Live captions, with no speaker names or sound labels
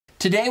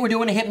Today we're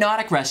doing a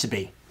Hpnotiq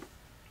recipe.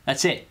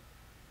 That's it.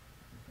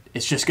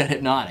 It's just got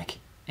Hpnotiq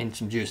and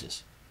some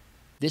juices.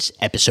 This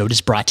episode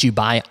is brought to you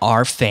by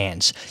our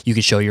fans. You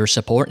can show your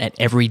support at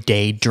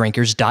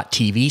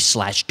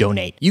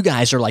everydaydrinkers.tv/donate. You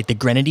guys are like the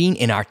grenadine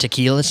in our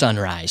tequila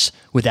sunrise.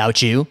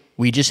 Without you,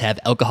 we just have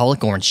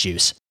alcoholic orange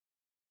juice.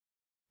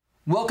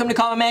 Welcome to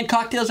Common Man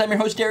Cocktails. I'm your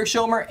host, Derek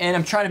Schomer, and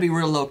I'm trying to be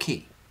real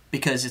low-key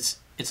because it's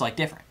like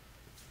different.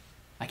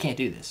 I can't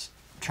do this.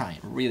 I'm trying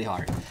really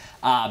hard.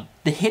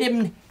 The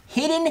hidden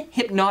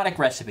Hpnotiq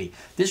recipe.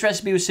 This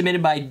recipe was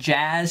submitted by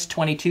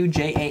Jazz22,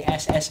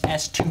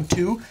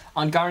 JASSS22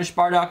 on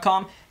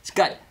garnishbar.com. It's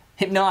got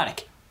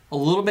Hpnotiq, a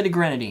little bit of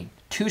grenadine,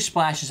 2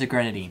 splashes of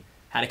grenadine.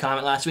 Had a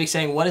comment last week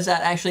saying, what does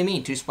that actually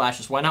mean, 2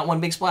 splashes? Why not one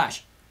big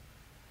splash?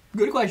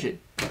 Good question.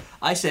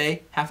 I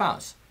say ½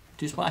 ounce,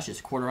 2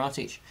 splashes, ¼ ounce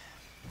each.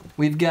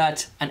 We've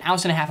got 1.5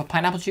 ounces of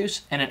pineapple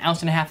juice and 1.5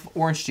 ounces of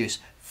orange juice.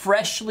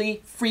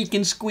 Freshly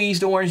freaking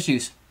squeezed orange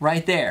juice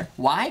right there.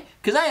 Why?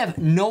 Because I have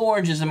no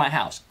oranges in my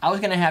house. I was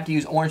going to have to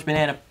use orange,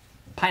 banana,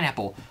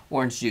 pineapple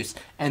orange juice.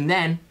 And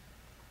then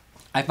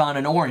I found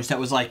an orange that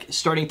was like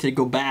starting to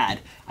go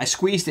bad. I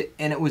squeezed it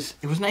and it was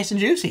nice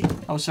and juicy.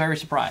 I was very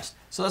surprised.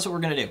 So that's what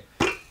we're going to do.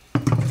 I'm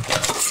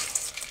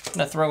going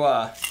to throw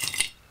a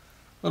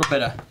little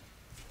bit of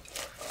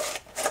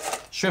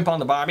shrimp on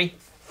the barbie.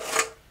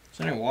 Is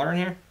there any water in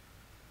here?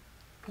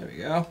 There we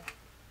go.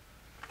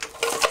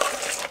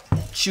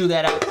 Chew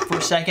that out for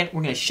a second.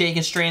 We're going to shake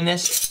and strain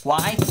this.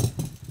 Why?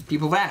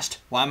 People have asked,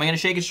 why am I going to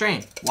shake and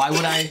strain? Why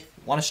would I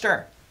want to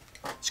stir?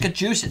 It's got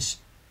juices.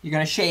 You're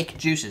going to shake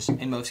juices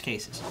in most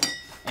cases.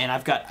 And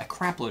I've got a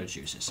crap load of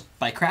juices.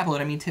 By crap load,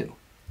 I mean 2.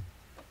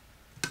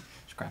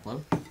 It's crap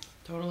load.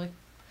 Totally.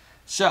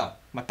 So,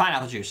 my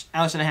pineapple juice,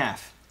 1.5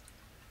 ounces.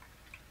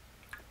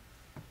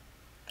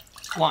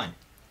 1.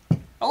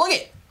 Oh, look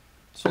it!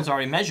 This one's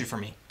already measured for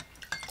me.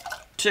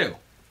 2.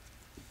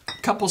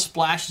 A couple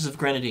splashes of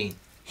grenadine.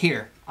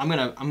 Here, I'm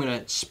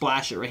gonna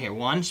splash it right here.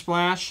 1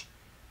 splash,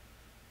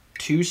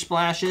 2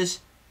 splashes.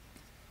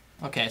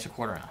 Okay, it's a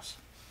 ¼ ounce.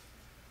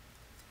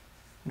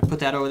 I'm gonna put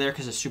that over there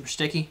because it's super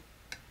sticky.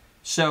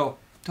 So,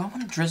 do I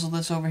want to drizzle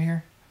this over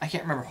here? I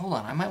can't remember. Hold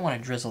on, I might want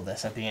to drizzle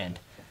this at the end.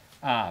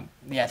 Yeah,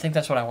 I think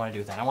that's what I want to do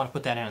with that. I want to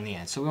put that in the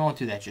end, so we won't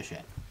do that just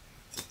yet.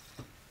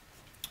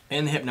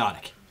 And the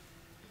Hpnotiq.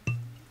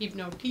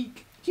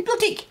 Hpnotiq.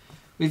 Hpnotiq.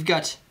 We've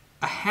got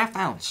 1/2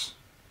 ounce.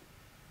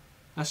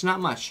 That's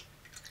not much.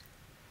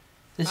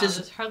 This is.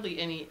 There's hardly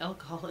any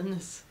alcohol in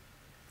this.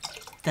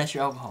 That's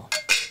your alcohol.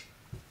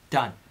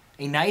 Done.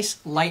 A nice,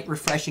 light,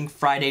 refreshing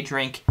Friday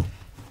drink.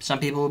 Some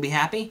people will be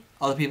happy.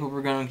 Other people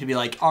are going to be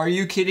like, are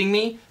you kidding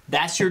me?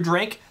 That's your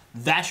drink?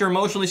 That's your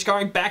emotionally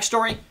scarring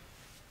backstory?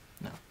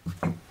 No.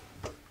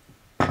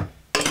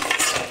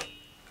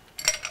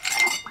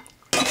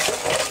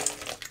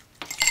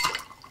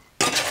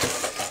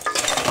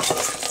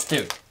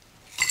 Dude.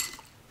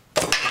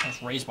 I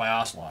was raised by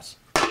ocelots.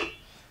 All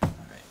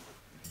right.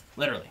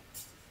 Literally.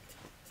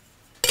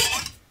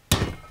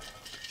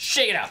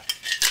 Shake it out.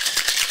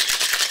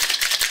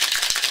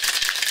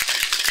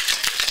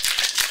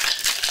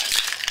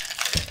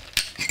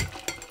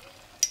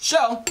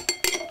 So,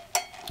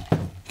 you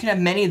can have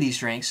many of these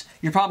drinks.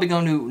 You're probably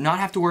going to not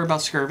have to worry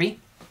about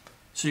scurvy,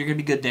 so you're going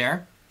to be good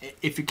there,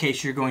 if in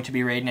case you're going to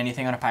be raiding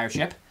anything on a pirate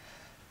ship.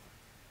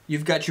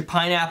 You've got your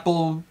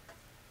pineapple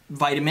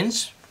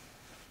vitamins,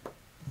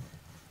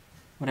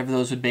 whatever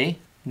those would be.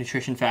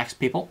 Nutrition facts,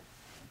 people.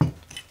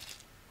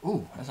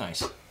 Ooh, that's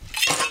nice.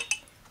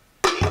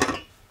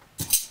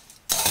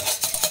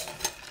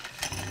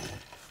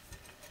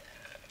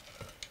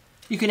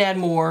 You can add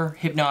more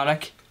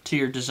Hpnotiq to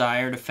your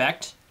desired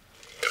effect.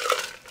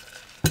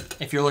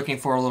 If you're looking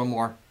for a little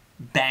more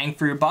bang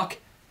for your buck,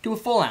 do a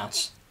full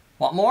ounce.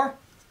 Want more?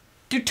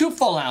 Do 2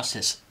 full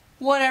ounces.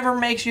 Whatever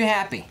makes you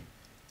happy.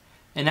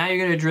 And now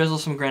you're going to drizzle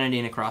some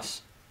grenadine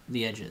across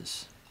the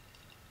edges.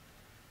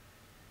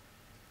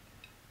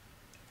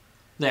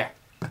 There.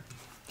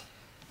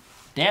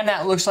 Damn,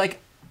 that looks like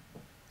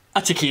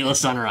a tequila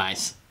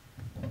sunrise.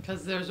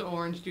 Because there's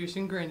orange juice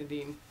and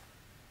grenadine.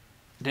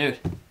 Dude.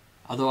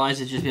 Otherwise,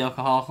 it'd just be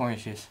alcoholic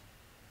orange juice.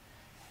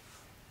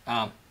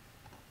 There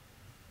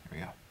we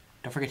go.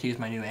 Don't forget to use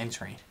my new end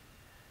screen.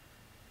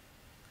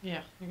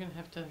 Yeah, you're going to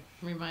have to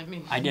remind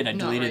me. I did. I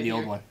deleted right the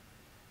old here. one.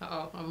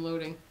 Uh-oh, I'm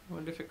loading. I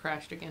wonder if it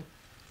crashed again.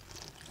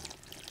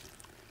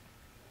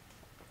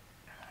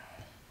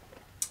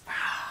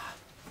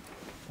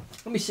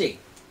 Let me see.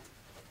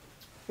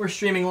 We're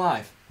streaming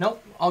live.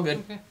 Nope, all good.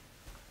 Okay.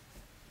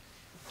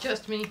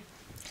 Just me.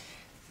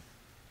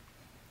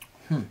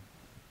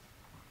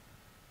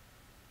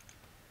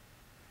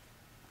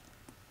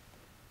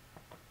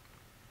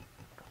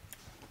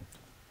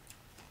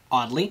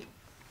 Oddly,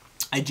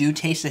 I do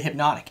taste the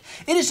Hpnotiq.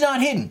 It is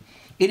not hidden.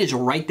 It is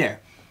right there.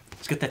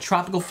 It's got that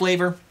tropical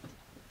flavor.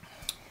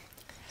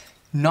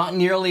 Not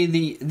nearly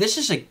the... This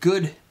is a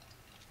good...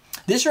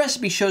 This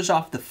recipe shows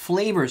off the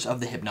flavors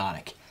of the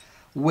Hpnotiq,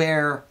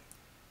 where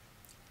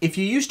if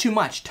you use too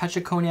much, touch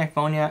of cognac,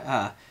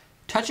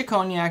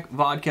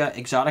 vodka,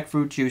 exotic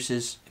fruit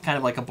juices, kind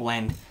of like a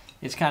blend,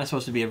 It's kind of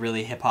supposed to be a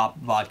really hip-hop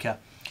vodka.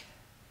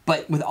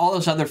 But with all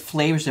those other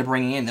flavors they're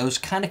bringing in, those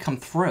kind of come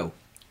through.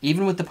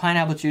 Even with the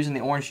pineapple juice and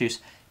the orange juice,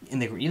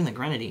 and even the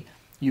grenadine,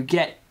 you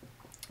get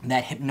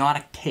that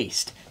Hpnotiq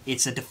taste.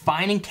 It's a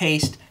defining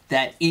taste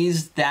that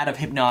is that of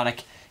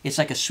Hpnotiq. It's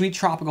like a sweet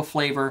tropical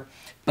flavor,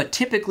 but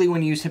typically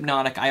when you use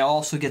Hpnotiq, I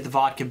also get the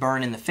vodka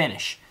burn in the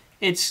finish.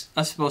 It's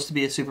supposed to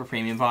be a super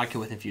premium vodka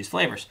with infused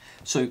flavors,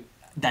 so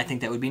I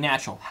think that would be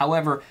natural.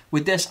 However,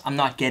 with this, I'm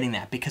not getting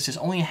that because it's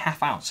only a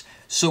 ½ ounce.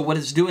 So what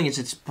it's doing is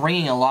it's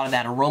bringing a lot of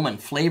that aroma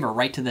and flavor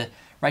right to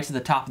the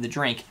top of the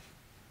drink.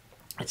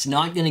 It's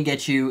not going to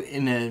get you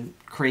in a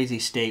crazy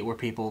state where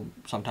people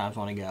sometimes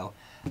want to go.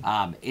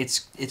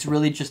 It's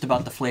really just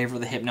about the flavor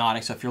of the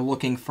Hpnotiq. So if you're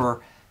looking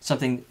for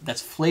something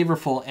that's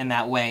flavorful in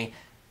that way,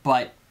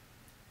 but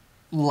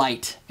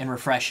light and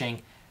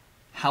refreshing.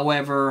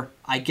 However,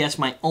 I guess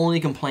my only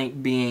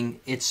complaint being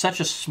it's such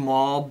a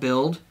small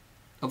build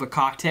of a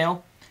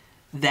cocktail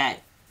that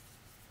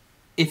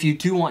if you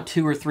do want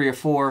 2 or 3 or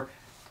 4,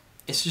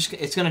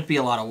 it's going to be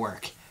a lot of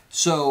work.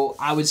 So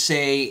I would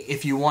say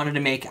if you wanted to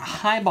make a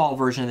highball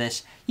version of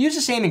this, use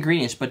the same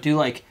ingredients, but do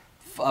like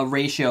a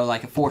ratio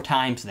like 4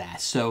 times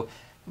that. So,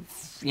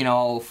 you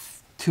know,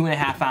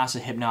 2½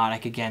 ounces of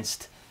Hpnotiq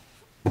against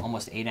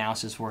almost 8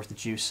 ounces worth of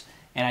juice.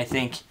 And I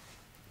think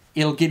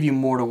it'll give you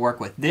more to work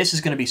with. This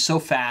is going to be so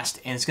fast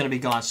and it's going to be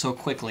gone so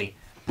quickly,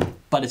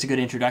 but it's a good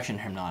introduction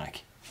to Hpnotiq.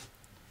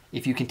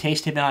 If you can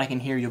taste Hpnotiq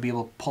in here, you'll be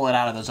able to pull it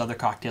out of those other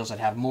cocktails that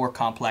have more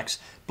complex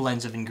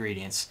blends of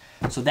ingredients.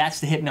 So that's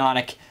the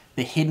Hpnotiq,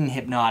 the hidden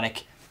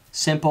Hpnotiq.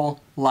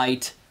 Simple,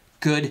 light,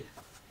 good.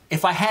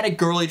 If I had a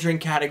girly drink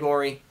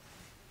category,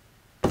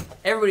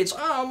 everybody's,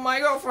 oh, my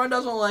girlfriend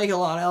doesn't like a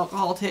lot of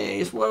alcohol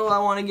taste. What do I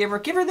want to give her?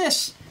 Give her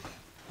this.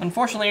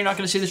 Unfortunately, you're not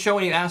going to see the show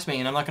when you ask me,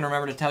 and I'm not going to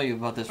remember to tell you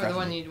about this. Or the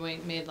one you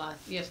made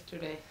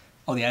yesterday.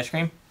 Oh, the ice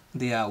cream?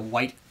 The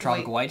white,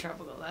 tropical white?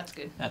 Tropical, that's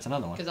good. That's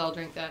another one. Because I'll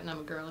drink that and I'm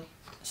a girly.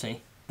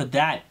 See? But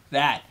that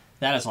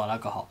is a lot of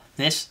alcohol.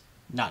 This,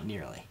 not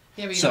nearly.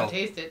 Yeah, but you don't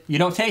taste it. You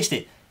don't taste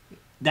it.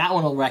 That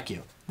one will wreck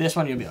you. This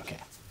one, you'll be okay.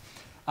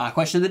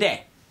 Question of the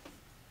day.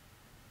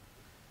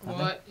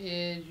 What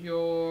is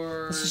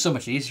your... This is so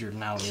much easier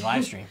now when we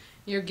live stream.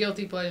 Your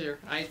guilty pleasure.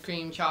 Ice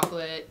cream,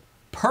 chocolate...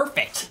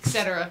 Perfect.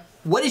 Etc.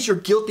 What is your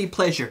guilty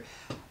pleasure?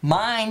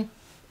 Mine,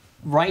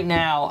 right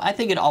now, I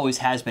think it always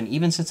has been.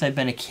 Even since I've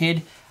been a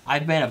kid,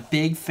 I've been a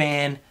big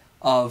fan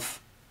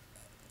of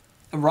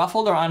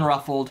ruffled or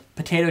unruffled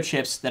potato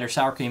chips that are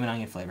sour cream and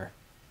onion flavor.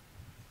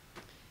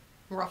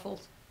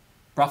 Ruffles.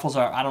 Ruffles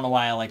are, I don't know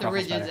why I like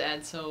ruffles better. The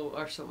ridges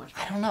are so much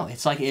better. I don't know.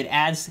 It's like it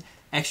adds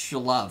extra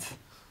love.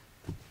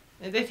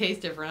 They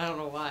taste different. I don't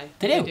know why.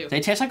 They do.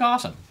 They taste like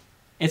awesome.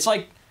 It's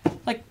like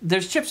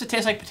there's chips that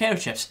taste like potato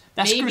chips.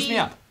 That screws me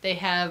up. They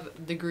have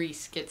the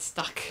grease get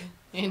stuck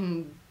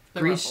in the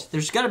grease. ruffles.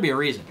 There's got to be a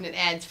reason. And it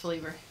adds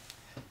flavor.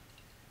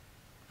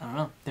 I don't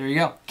know. There you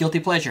go. Guilty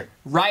pleasure.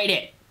 Write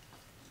it.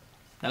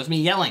 That was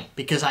me yelling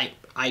because I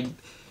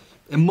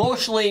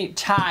emotionally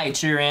tied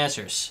to your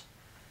answers.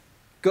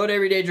 Go to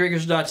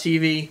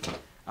everydaydrinkers.tv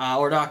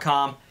or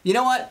 .com. You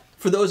know what?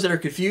 For those that are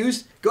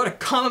confused, go to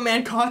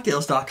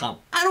commonmancocktails.com.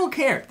 I don't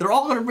care. They're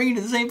all going to bring you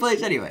to the same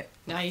place anyway.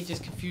 Now you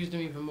just confused them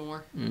even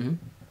more. Mm-hmm.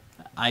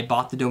 I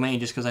bought the domain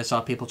just because I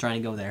saw people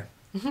trying to go there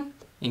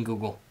in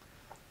Google.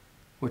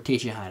 We're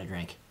teaching you how to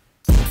drink.